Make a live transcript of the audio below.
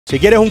Si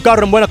quieres un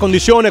carro en buenas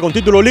condiciones, con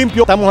título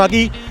limpio, estamos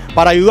aquí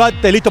para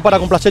ayudarte, listos para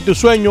complacer tus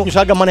sueños y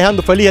salgas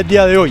manejando feliz el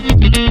día de hoy.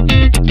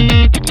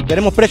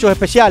 Tenemos precios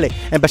especiales,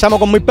 empezamos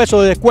con 1000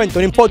 pesos de descuento,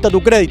 no importa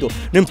tu crédito,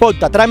 no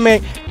importa, tráeme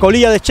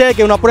colilla de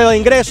cheque, una prueba de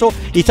ingreso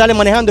y sales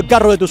manejando el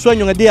carro de tu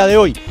sueño en el día de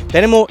hoy.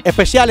 Tenemos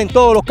especial en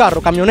todos los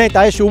carros,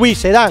 camionetas, SUV,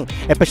 sedán,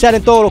 especial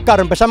en todos los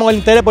carros. Empezamos el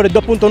interés por el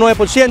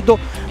 2.9%,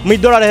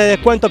 $1000 de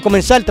descuento al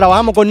comenzar,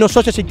 trabajamos con No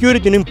Social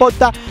Security, no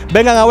importa,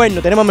 vengan a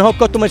vernos, tenemos mejor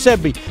customer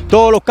service,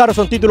 todos los carros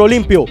son título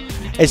limpio,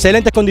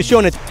 excelentes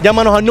condiciones.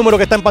 Llámanos al número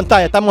que está en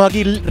pantalla, estamos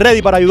aquí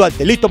ready para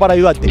ayudarte, listos para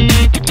ayudarte.